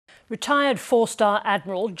Retired four-star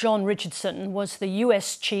Admiral John Richardson was the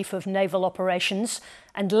US Chief of Naval Operations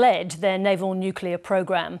and led their naval nuclear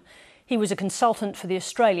program. He was a consultant for the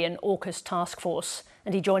Australian AUKUS task force,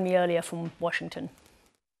 and he joined me earlier from Washington.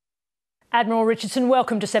 Admiral Richardson,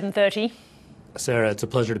 welcome to 7:30. Sarah, it's a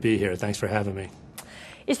pleasure to be here. Thanks for having me.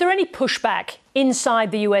 Is there any pushback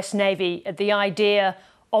inside the US Navy at the idea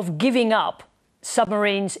of giving up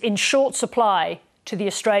submarines in short supply to the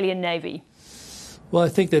Australian Navy? Well, I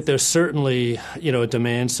think that there's certainly, a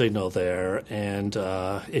demand signal there, and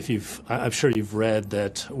I'm sure you've read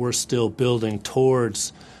that we're still building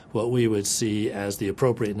towards what we would see as the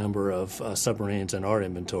appropriate number of submarines in our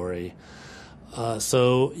inventory.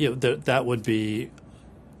 That would be,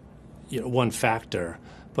 one factor.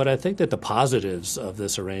 But I think that the positives of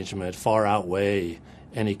this arrangement far outweigh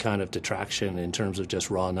any kind of detraction in terms of just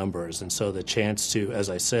raw numbers, and so the chance to, as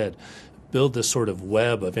I said, build this sort of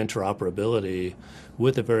web of interoperability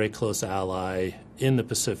with a very close ally in the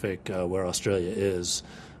Pacific where Australia is,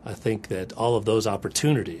 I think that all of those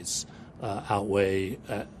opportunities outweigh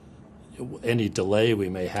any delay we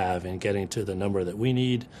may have in getting to the number that we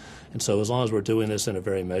need. And so as long as we're doing this in a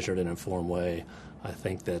very measured and informed way, I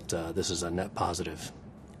think that this is a net positive.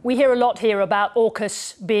 We hear a lot here about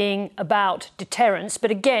AUKUS being about deterrence, but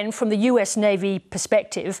again, from the US Navy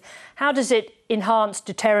perspective, how does it enhance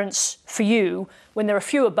deterrence for you when there are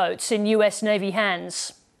fewer boats in US Navy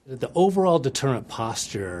hands? The overall deterrent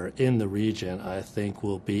posture in the region, I think,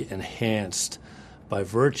 will be enhanced by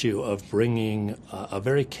virtue of bringing a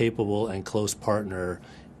very capable and close partner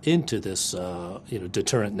into this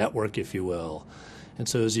deterrent network, if you will. And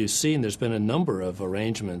so as you've seen, there's been a number of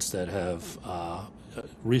arrangements that have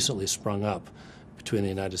recently sprung up between the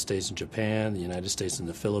United States and Japan, the United States and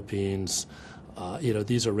the Philippines.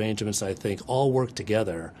 These arrangements, I think, all work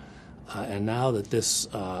together. And now that this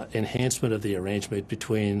enhancement of the arrangement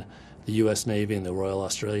between the U.S. Navy and the Royal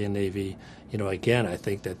Australian Navy, again, I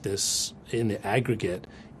think that this, in the aggregate,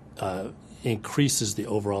 increases the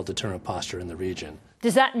overall deterrent posture in the region.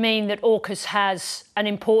 Does that mean that AUKUS has an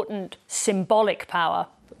important symbolic power?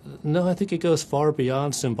 No, I think it goes far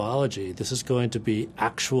beyond symbology. This is going to be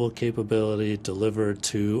actual capability delivered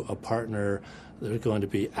to a partner. There are going to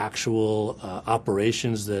be actual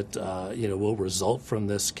operations that will result from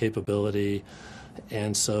this capability,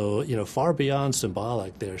 and so far beyond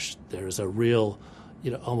symbolic, there's a real,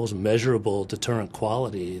 almost measurable deterrent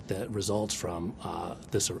quality that results from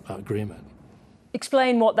this agreement.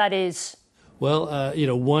 Explain what that is. Well,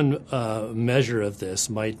 one measure of this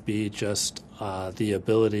might be just the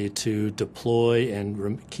ability to deploy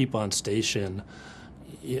and keep on station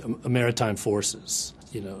maritime forces.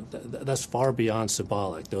 That's far beyond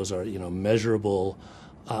symbolic. Those are, measurable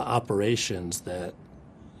operations that,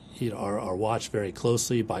 are watched very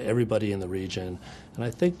closely by everybody in the region. And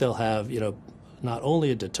I think they'll have, not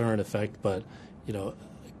only a deterrent effect, but,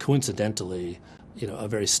 coincidentally, a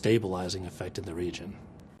very stabilizing effect in the region.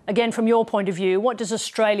 Again, from your point of view, what does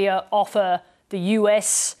Australia offer the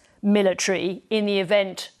US military in the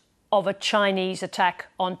event of a Chinese attack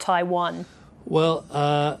on Taiwan? Well,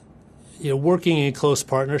 working in close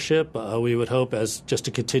partnership, we would hope, as just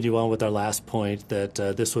to continue on with our last point, that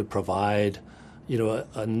this would provide,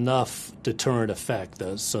 enough deterrent effect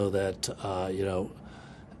so that,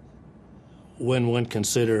 when one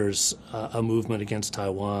considers a movement against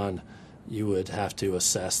Taiwan, you would have to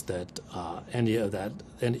assess that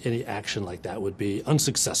any action like that would be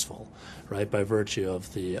unsuccessful, right, by virtue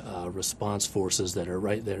of the response forces that are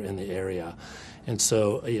right there in the area. And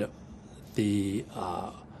so, the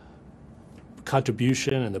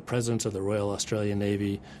contribution and the presence of the Royal Australian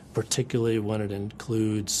Navy, particularly when it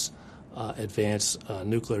includes advanced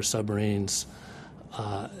nuclear submarines,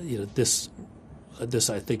 this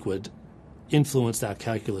I think would influence that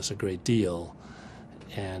calculus a great deal.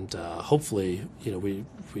 And hopefully, we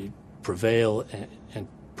prevail and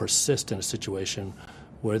persist in a situation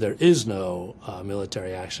where there is no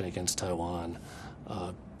military action against Taiwan,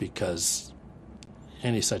 because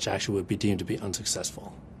any such action would be deemed to be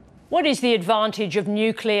unsuccessful. What is the advantage of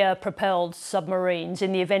nuclear-propelled submarines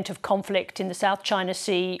in the event of conflict in the South China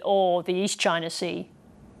Sea or the East China Sea?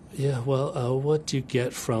 Yeah, well, what you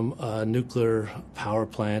get from a nuclear power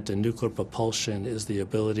plant and nuclear propulsion is the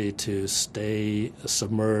ability to stay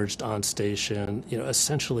submerged on station,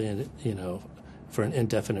 essentially, for an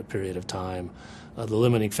indefinite period of time. The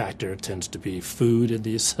limiting factor tends to be food in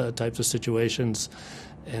these types of situations.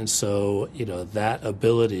 And so, that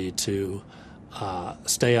ability to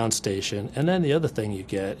stay on station. And then the other thing you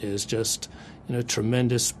get is just,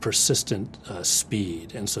 tremendous persistent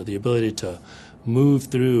speed. And so the ability to move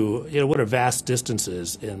through, what are vast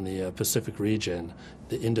distances in the Pacific region,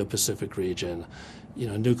 the Indo-Pacific region.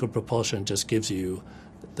 Nuclear propulsion just gives you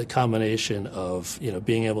the combination of,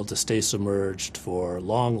 being able to stay submerged for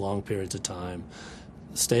long, long periods of time,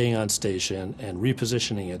 staying on station and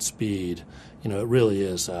repositioning at speed. It really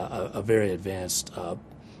is a very advanced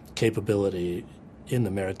capability in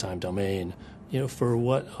the maritime domain, for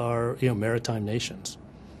what are, maritime nations.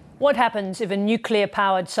 What happens if a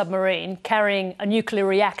nuclear-powered submarine carrying a nuclear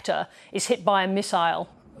reactor is hit by a missile?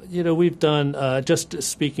 We've done, just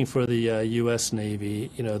speaking for the U.S.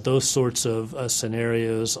 Navy, those sorts of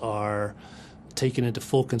scenarios are taken into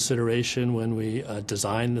full consideration when we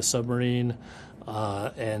design the submarine.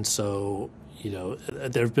 And so,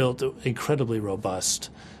 they're built incredibly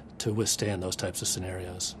robust to withstand those types of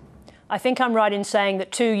scenarios. I think I'm right in saying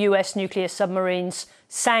that 2 US nuclear submarines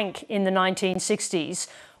sank in the 1960s.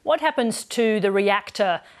 What happens to the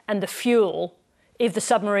reactor and the fuel if the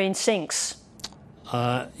submarine sinks?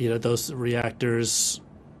 Those reactors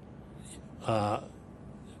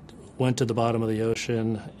went to the bottom of the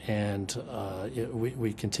ocean, and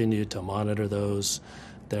we continue to monitor those.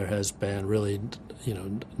 There has been really,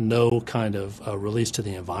 no kind of release to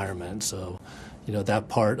the environment. So, that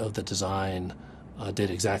part of the design did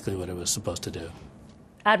exactly what it was supposed to do.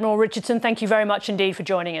 Admiral Richardson, thank you very much indeed for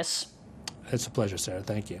joining us. It's a pleasure, Sarah.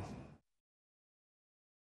 Thank you.